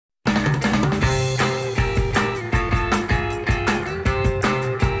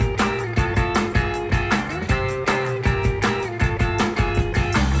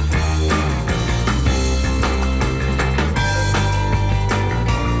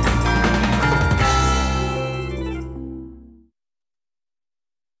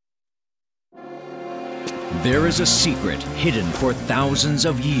There is a secret hidden for thousands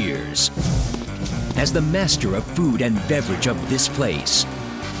of years. As the master of food and beverage of this place,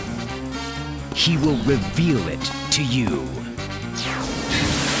 he will reveal it to you.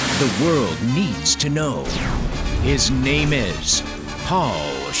 The world needs to know. His name is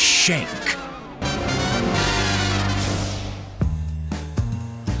Paul Schenk.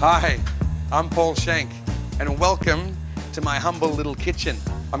 Hi, I'm Paul Schenk, and welcome to my humble little kitchen.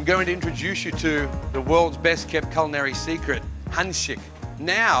 I'm going to introduce you to the world's best kept culinary secret, Schenk.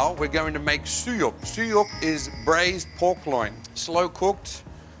 Now we're going to make suyuk. Suyuk is braised pork loin, slow cooked,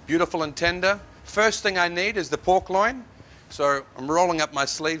 beautiful and tender. First thing I need is the pork loin, so I'm rolling up my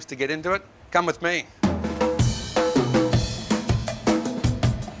sleeves to get into it. Come with me.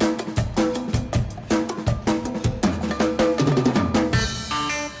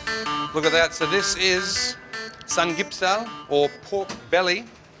 Look at that. So this is samgyeopsal, or pork belly.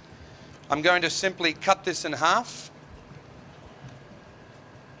 I'm going to simply cut this in half.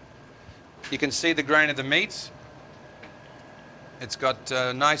 You can see the grain of the meat. It's got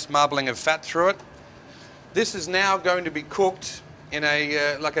a nice marbling of fat through it. This is now going to be cooked in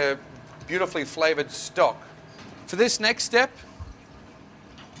a like a beautifully flavored stock. For this next step,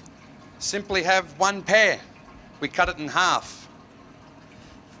 simply have one pear. We cut it in half.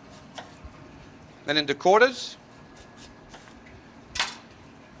 Then into quarters.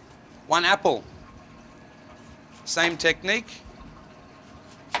 One apple. Same technique.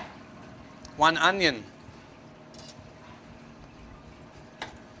 One onion.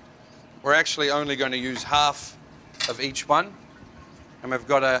 We're actually only going to use half of each one. And we've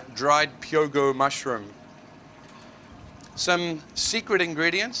got a dried pyogo mushroom. Some secret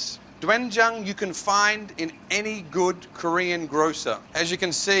ingredients. Doenjang you can find in any good Korean grocer. As you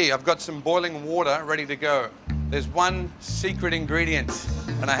can see, I've got some boiling water ready to go. There's one secret ingredient,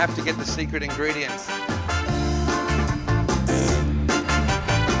 and I have to get the secret ingredient.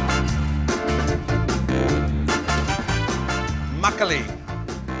 Makgeolli.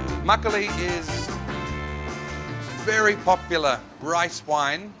 Makgeolli is very popular rice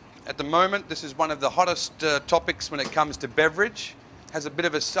wine. At the moment, this is one of the hottest topics when it comes to beverage. Has a bit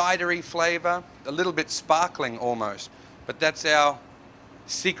of a cidery flavor, a little bit sparkling almost, but that's our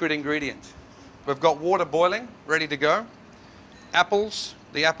secret ingredient. We've got water boiling, ready to go. Apples,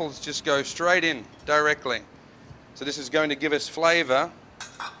 the apples just go straight in directly. So this is going to give us flavor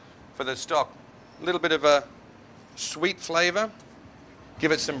for the stock. A little bit of a sweet flavor,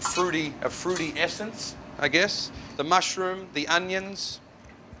 give it some a fruity essence, I guess. The mushroom, the onions,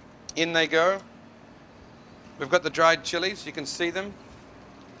 in they go. We've got the dried chilies, you can see them.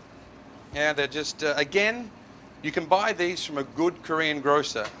 Yeah, they're just, again, you can buy these from a good Korean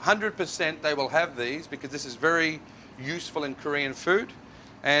grocer. 100% they will have these because this is very useful in Korean food.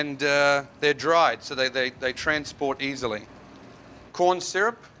 And they're dried, so they transport easily. Corn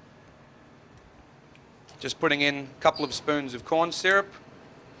syrup. Just putting in a couple of spoons of corn syrup.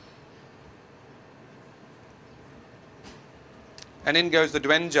 And in goes the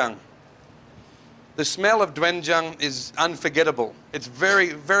doenjang. The smell of doenjang is unforgettable. It's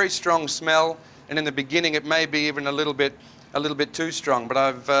very, very strong smell, and in the beginning it may be even a little bit too strong, but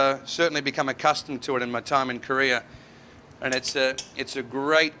I've certainly become accustomed to it in my time in Korea. And it's a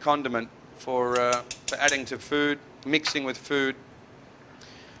great condiment for adding to food, mixing with food.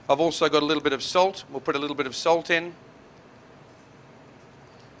 I've also got a little bit of salt. We'll put a little bit of salt in.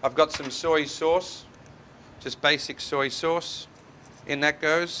 I've got some soy sauce, just basic soy sauce. In that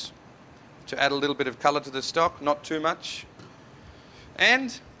goes, to add a little bit of color to the stock, not too much.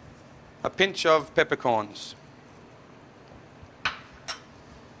 And a pinch of peppercorns.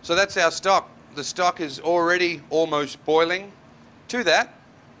 So that's our stock. The stock is already almost boiling. To that,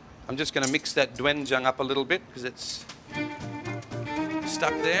 I'm just going to mix that doenjang up a little bit because it's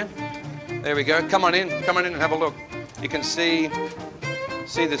stuck there. There we go. Come on in and have a look. You can see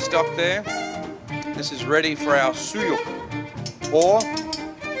the stock there. This is ready for our suyuk, or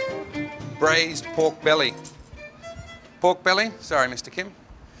braised pork belly. Pork belly, sorry Mr. Kim.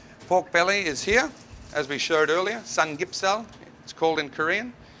 Pork belly is here, as we showed earlier, samgyeopsal, it's called in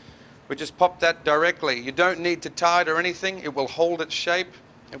Korean. We just pop that directly. You don't need to tie it or anything. It will hold its shape.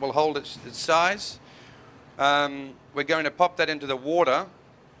 It will hold its size. We're going to pop that into the water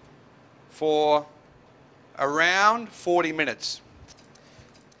for around 40 minutes.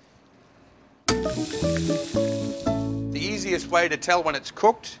 The easiest way to tell when it's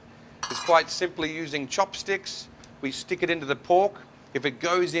cooked is quite simply using chopsticks. We stick it into the pork. If it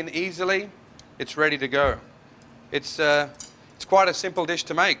goes in easily, it's ready to go. It's quite a simple dish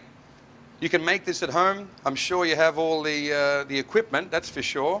to make. You can make this at home. I'm sure you have all the equipment, that's for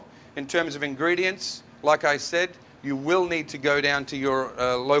sure. In terms of ingredients, Like I said, you will need to go down to your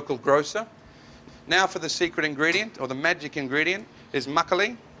local grocer. Now for the secret ingredient, or the magic ingredient, is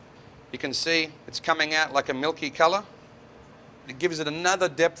makgeolli. You can see it's coming out like a milky colour. It gives it another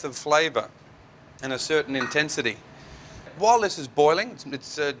depth of flavour and a certain intensity. While this is boiling,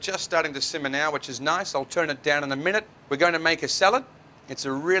 it's just starting to simmer now, which is nice. I'll turn it down in a minute. We're going to make a salad. It's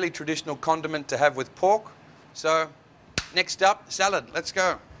a really traditional condiment to have with pork. So, next up, salad. Let's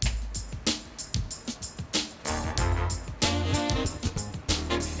go.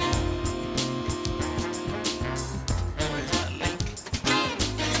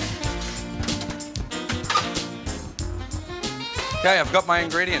 Okay, I've got my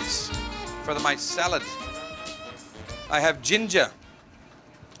ingredients for my salad. I have ginger,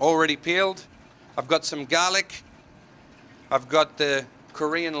 already peeled. I've got some garlic. I've got the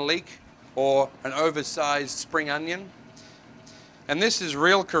Korean leek, or an oversized spring onion. And this is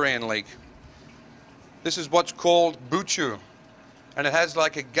real Korean leek. This is what's called buchu. And it has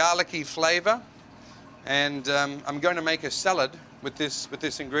like a garlicky flavor. And I'm going to make a salad with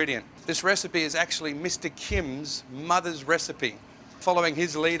this ingredient. This recipe is actually Mr. Kim's mother's recipe. Following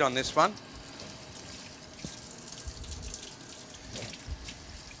his lead on this one.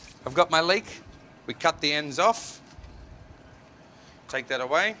 I've got my leek. We cut the ends off. Take that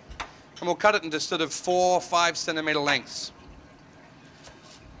away. And we'll cut it into sort of 4 or 5 centimetre lengths.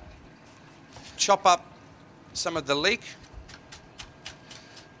 Chop up some of the leek.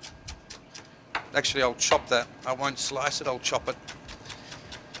 Actually, I'll chop that. I won't slice it, I'll chop it.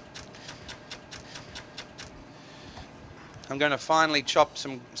 I'm going to finely chop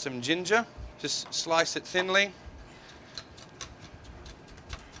some ginger. Just slice it thinly.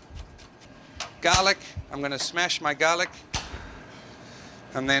 Garlic. I'm going to smash my garlic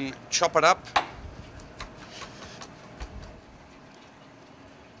and then chop it up.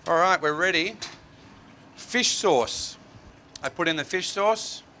 All right, we're ready. Fish sauce. I put in the fish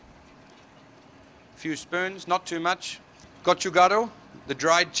sauce. A few spoons, not too much. Gochugaru, the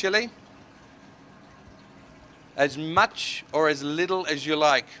dried chili. As much or as little as you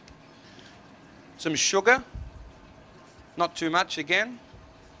like. Some sugar, not too much again.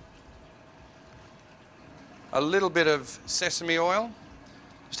 A little bit of sesame oil,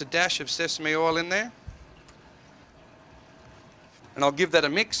 just a dash of sesame oil in there. And I'll give that a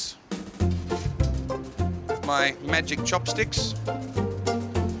mix with my magic chopsticks.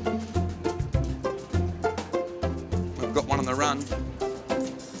 We've got one on the run.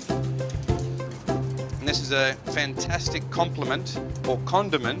 And this is a fantastic complement or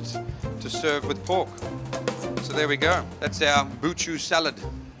condiment to serve with pork. So there we go. That's our buchu salad.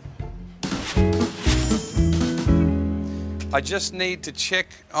 I just need to check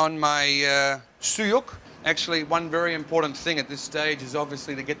on my suyuk. Actually, one very important thing at this stage is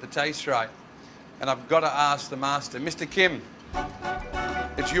obviously to get the taste right. And I've got to ask the master, Mr. Kim,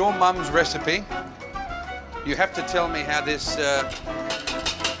 it's your mum's recipe. You have to tell me how this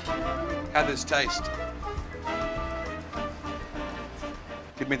tastes.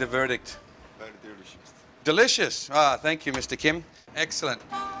 Give me the verdict. Very delicious. Delicious. Ah, thank you, Mr. Kim. Excellent.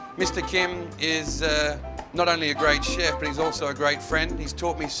 Mr. Kim is not only a great chef, but he's also a great friend. He's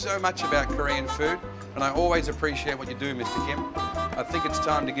taught me so much about Korean food, and I always appreciate what you do, Mr. Kim. I think it's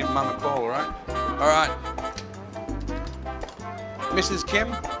time to give Mum a call, all right? All right. Mrs.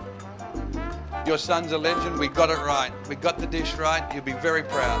 Kim, your son's a legend. We got it right. We got the dish right. You'll be very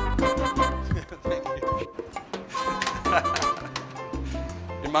proud. Thank you.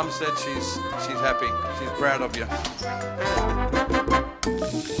 Your mum said she's happy. She's proud of you.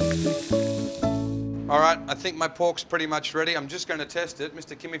 All right, I think my pork's pretty much ready. I'm just going to test it.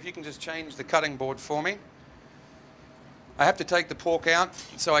 Mr. Kim, if you can just change the cutting board for me. I have to take the pork out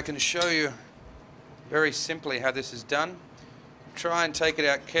so I can show you very simply how this is done. Try and take it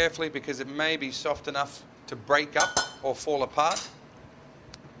out carefully because it may be soft enough to break up or fall apart.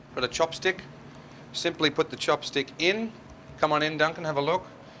 Got a chopstick. Simply put the chopstick in. Come on in, Duncan, have a look.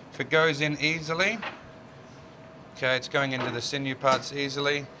 If it goes in easily, okay, it's going into the sinew parts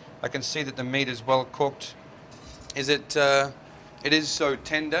easily. I can see that the meat is well cooked. It is so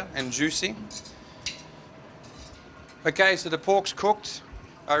tender and juicy. Okay, so the pork's cooked.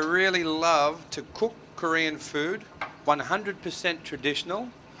 I really love to cook Korean food, 100% traditional,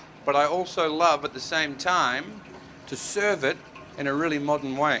 but I also love at the same time to serve it in a really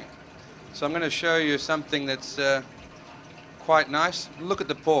modern way. So I'm going to show you something that's quite nice. Look at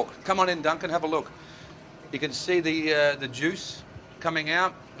the pork. Come on in, Duncan, have a look. You can see the juice coming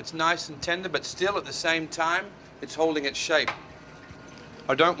out. It's nice and tender, but still at the same time, it's holding its shape.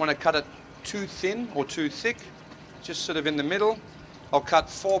 I don't want to cut it too thin or too thick, just sort of in the middle. I'll cut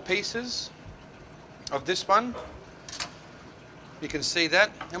 4 pieces of this one. You can see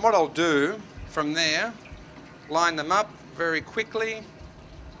that. And what I'll do from there, line them up very quickly,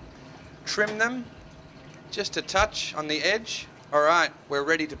 trim them just a touch on the edge. All right, we're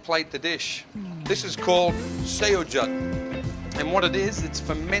ready to plate the dish. This is called seojeot. And what it is, it's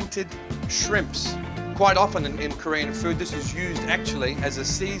fermented shrimps. Quite often in Korean food, this is used actually as a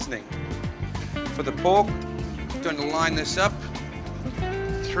seasoning. For the pork, I'm going to line this up.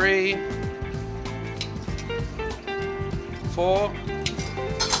 3, 4.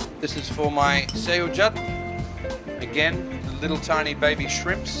 This is for my seojeot. Again, the little tiny baby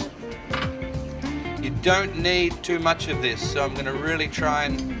shrimps. You don't need too much of this, so I'm going to really try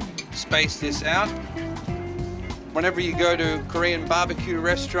and space this out. Whenever you go to a Korean barbecue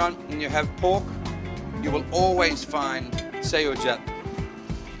restaurant and you have pork, you will always find seojeot.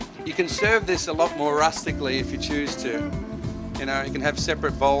 You can serve this a lot more rustically if you choose to. You know, you can have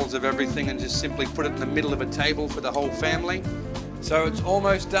separate bowls of everything and just simply put it in the middle of a table for the whole family. So it's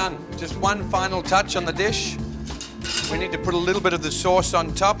almost done. Just one final touch on the dish. We need to put a little bit of the sauce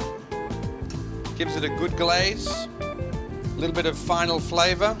on top. Gives it a good glaze. A little bit of final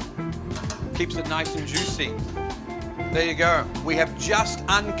flavor. Keeps it nice and juicy. There you go. We have just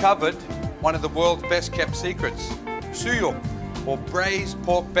uncovered one of the world's best kept secrets. Suyo, or braised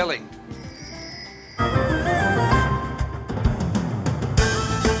pork belly.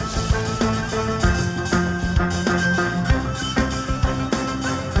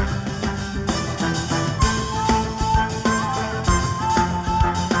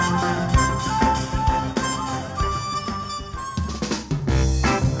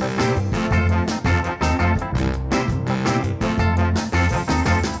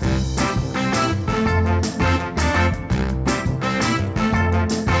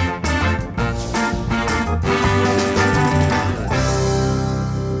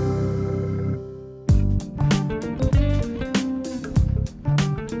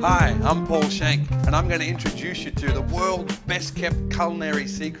 Hi, I'm Paul Schenk, and I'm going to introduce you to the world's best kept culinary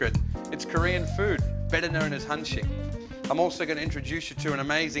secret. It's Korean food, better known as hanshik. I'm also going to introduce you to an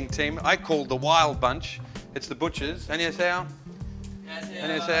amazing team I call the Wild Bunch. It's the butchers. 안녕하세요.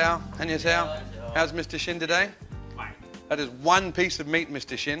 안녕하세요. 안녕하세요. How's Mr. Shin today? Fine. That is one piece of meat,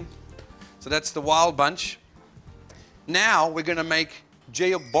 Mr. Shin. So that's the Wild Bunch. Now we're going to make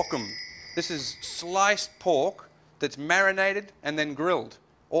jeolbokkeum. This is sliced pork that's marinated and then grilled,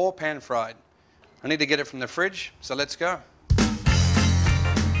 or pan-fried. I need to get it from the fridge, so let's go.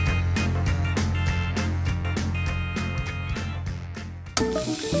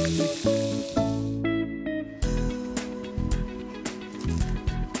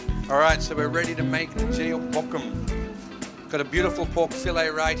 All right, so we're ready to make the jeolbokkeum. Got a beautiful pork fillet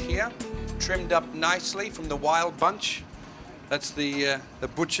right here, trimmed up nicely from the Wild Bunch. That's the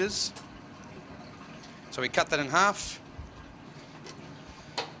butchers. So we cut that in half.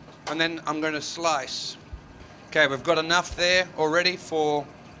 And then I'm going to slice. Okay, we've got enough there already for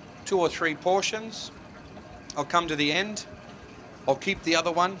 2 or 3 portions. I'll come to the end. I'll keep the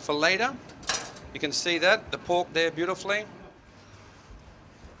other one for later. You can see that, the pork there beautifully.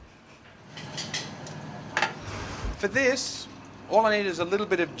 For this, all I need is a little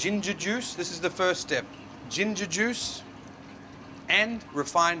bit of ginger juice. This is the first step. Ginger juice and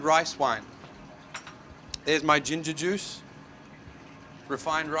refined rice wine. There's my ginger juice.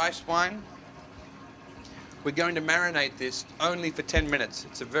 Refined rice wine. We're going to marinate this only for 10 minutes.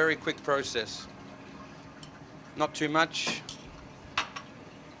 It's a very quick process. Not too much.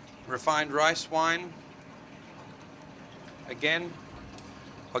 Refined rice wine. Again,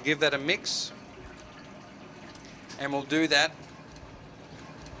 I'll give that a mix. And we'll do that.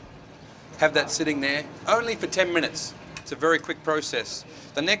 Have that sitting there only for 10 minutes. It's a very quick process.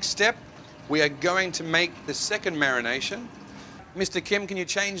 The next step, we are going to make the second marination. Mr. Kim, can you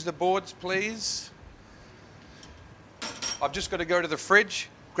change the boards, please? I've just got to go to the fridge,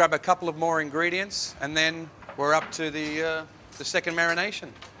 grab a couple of more ingredients, and then we're up to the second marination.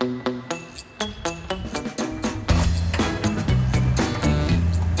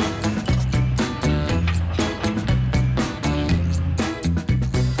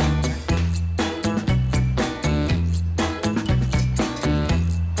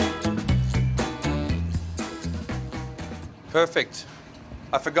 Perfect.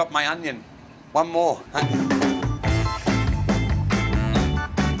 I forgot my onion. One more onion.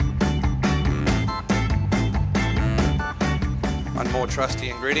 One more trusty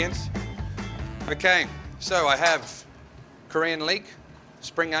ingredients. Okay, so I have Korean leek,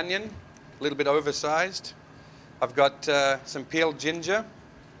 spring onion, a little bit oversized. I've got some peeled ginger,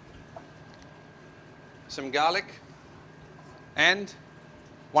 some garlic, and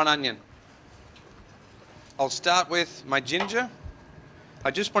 1 onion. I'll start with my ginger. I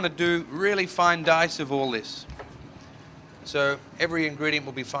just want to do really fine dice of all this. So every ingredient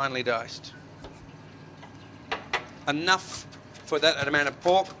will be finely diced. Enough for that amount of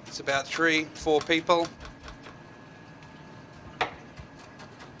pork. It's about 3-4 people.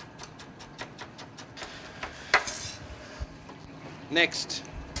 Next,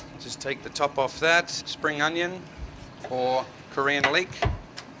 just take the top off that. Spring onion or Korean leek.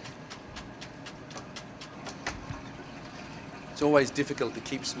 It's always difficult to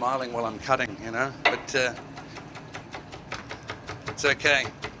keep smiling while I'm cutting, you know, but it's okay.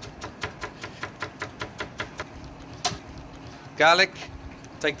 Garlic,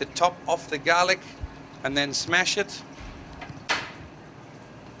 take the top off the garlic and then smash it.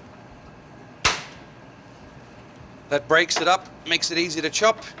 That breaks it up, makes it easy to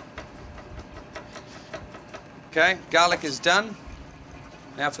chop. Okay, garlic is done.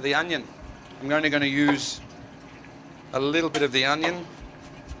 Now for the onion. I'm only going to use a little bit of the onion.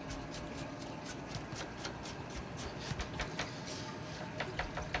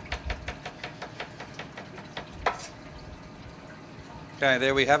 Okay,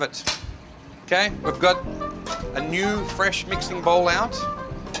 there we have it. Okay, we've got a new fresh mixing bowl out.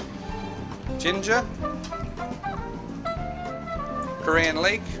 Ginger, Korean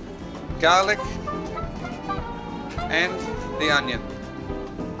leek, garlic, and the onion.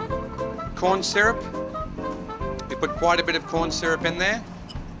 Corn syrup. We put quite a bit of corn syrup in there.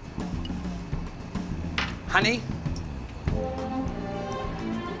 Honey.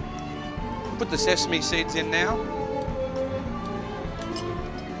 Put the sesame seeds in now.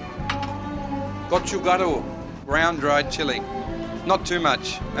 Gochugaru, ground dried chili. Not too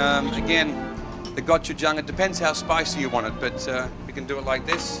much. Again, the gochujang, it depends how spicy you want it, but you can do it like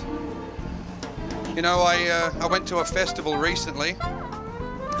this. You know, I went to a festival recently,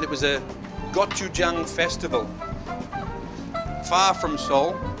 and it was a gochujang festival. Far from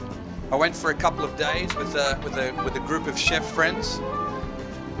Seoul. I went for a couple of days with a group of chef friends,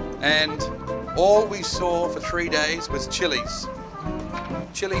 and all we saw for 3 days was chilies.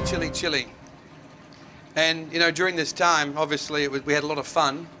 Chili, chili, chili. And, you know, during this time, obviously, we had a lot of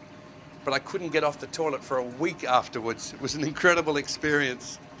fun, but I couldn't get off the toilet for a week afterwards. It was an incredible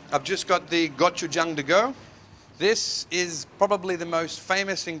experience. I've just got the gochujang to go. This is probably the most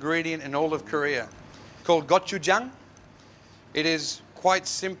famous ingredient in all of Korea, called gochujang. It is quite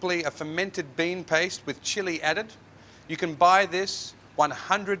simply a fermented bean paste with chili added. You can buy this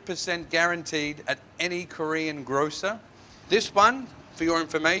 100% guaranteed at any Korean grocer. This one, for your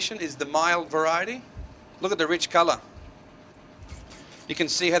information, is the mild variety. Look at the rich color. You can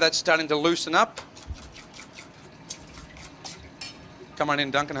see how that's starting to loosen up. Come on in,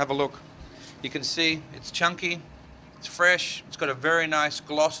 Duncan, have a look. You can see it's chunky, it's fresh, it's got a very nice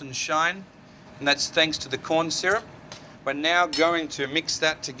gloss and shine, and that's thanks to the corn syrup. We're now going to mix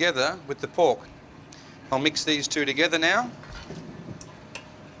that together with the pork. I'll mix these two together now.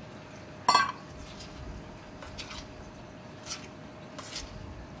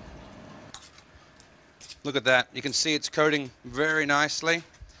 Look at that. You can see it's coating very nicely.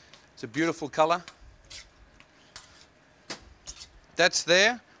 It's a beautiful color. That's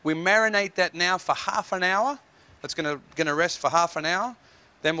there. We marinate that now for half an hour. That's going to rest for half an hour.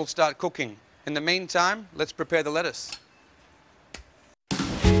 Then we'll start cooking. In the meantime, let's prepare the lettuce.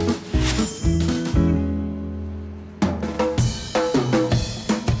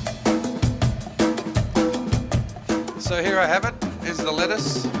 So here I have it, is the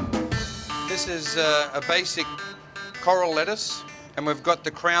lettuce. This is a basic coral lettuce, and we've got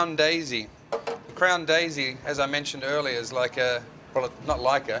the crown daisy. The crown daisy, as I mentioned earlier, is like a, well, not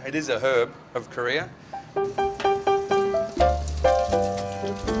like a, it is a herb of Korea.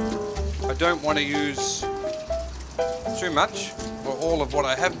 I don't want to use too much or all of what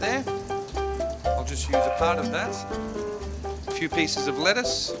I have there. I'll just use a part of that. A few pieces of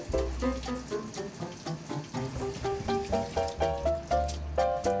lettuce.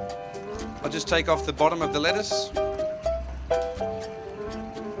 I'll just take off the bottom of the lettuce.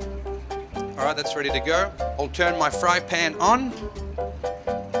 All right, that's ready to go. I'll turn my fry pan on.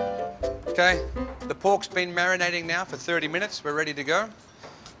 Okay, the pork's been marinating now for 30 minutes. We're ready to go.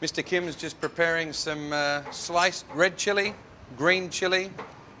 Mr. Kim's just preparing some sliced red chili, green chili,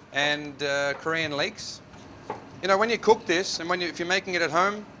 and Korean leeks. You know, when you cook this, and if you're making it at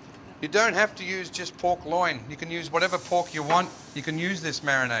home, you don't have to use just pork loin. You can use whatever pork you want. You can use this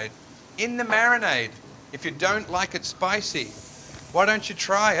marinade. In the marinade, if you don't like it spicy, why don't you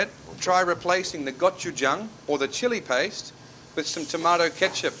try it? Try replacing the gochujang or the chili paste with some tomato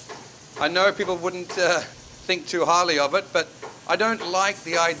ketchup. I know people wouldn't think too highly of it, but I don't like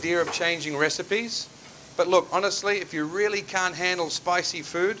the idea of changing recipes. But look, honestly, if you really can't handle spicy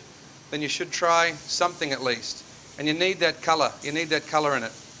food, then you should try something at least. And you need that color. You need that color in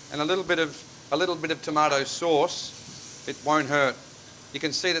it. And a little bit of tomato sauce, it won't hurt. You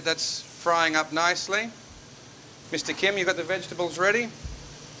can see that that's frying up nicely. Mr. Kim, you've got the vegetables ready?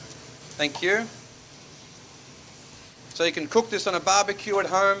 Thank you. So you can cook this on a barbecue at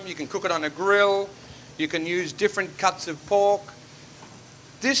home, you can cook it on a grill, you can use different cuts of pork.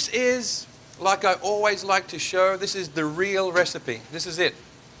 This is, like I always like to show, this is the real recipe. This is it.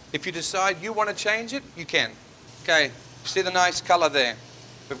 If you decide you want to change it, you can. Okay, see the nice color there?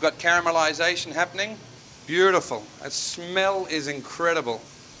 We've got caramelization happening. Beautiful. That smell is incredible.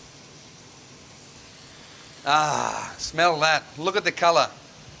 Ah, smell that. Look at the color.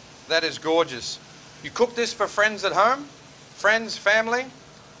 That is gorgeous. You cook this for friends at home, friends, family,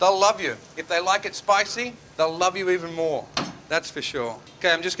 they'll love you. If they like it spicy, they'll love you even more. That's for sure.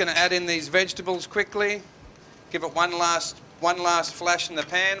 Okay, I'm just going to add in these vegetables quickly. Give it one last flash in the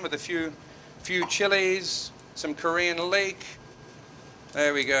pan with a few chilies, some Korean leek.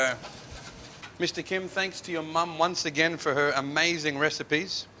 There we go. Mr. Kim, thanks to your mum once again for her amazing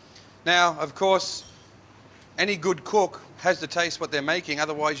recipes. Now, of course, any good cook has to taste what they're making,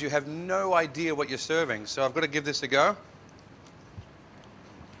 otherwise you have no idea what you're serving. So I've got to give this a go.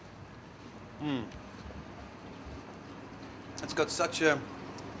 It's got such a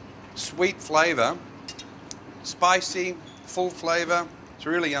sweet flavor, spicy, full flavor. It's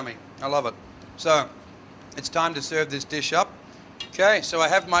really yummy. I love it. So it's time to serve this dish up. Okay, so I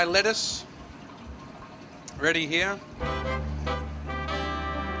have my lettuce ready here.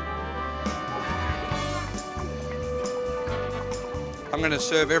 I'm going to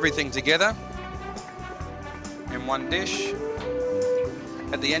serve everything together in one dish.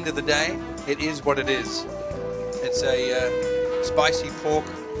 At the end of the day, it is what it is. It's a spicy pork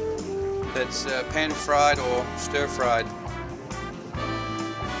that's pan-fried or stir-fried.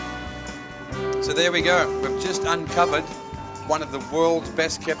 So there we go. We've just uncovered one of the world's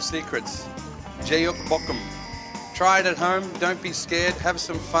best-kept secrets, Jeuk Bokkum. Try it at home. Don't be scared. Have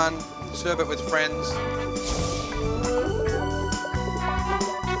some fun. Serve it with friends.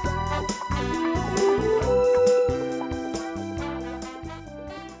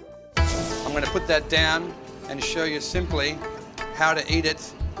 I'm going to put that down and show you simply how to eat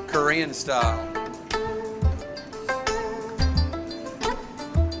it Korean style.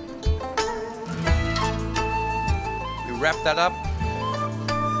 You wrap that up.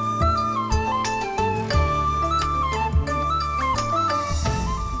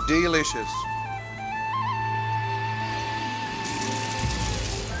 Delicious.